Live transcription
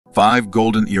5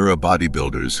 golden era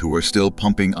bodybuilders who are still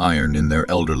pumping iron in their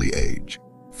elderly age.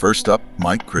 First up,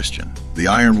 Mike Christian, the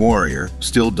Iron Warrior,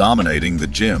 still dominating the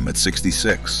gym at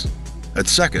 66. At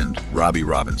second, Robbie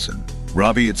Robinson.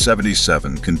 Robbie at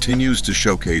 77 continues to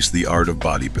showcase the art of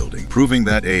bodybuilding, proving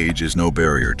that age is no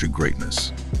barrier to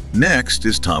greatness. Next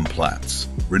is Tom Platz.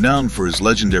 Renowned for his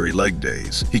legendary leg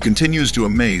days, he continues to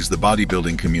amaze the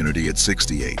bodybuilding community at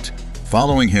 68.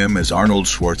 Following him is Arnold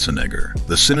Schwarzenegger,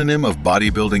 the synonym of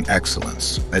bodybuilding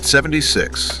excellence. At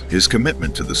 76, his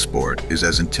commitment to the sport is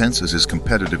as intense as his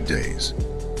competitive days.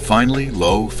 Finally,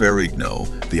 Lou Ferrigno,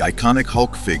 the iconic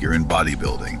Hulk figure in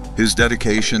bodybuilding. His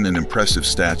dedication and impressive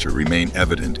stature remain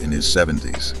evident in his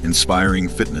 70s, inspiring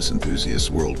fitness enthusiasts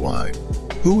worldwide.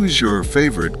 Who is your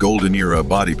favorite golden era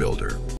bodybuilder?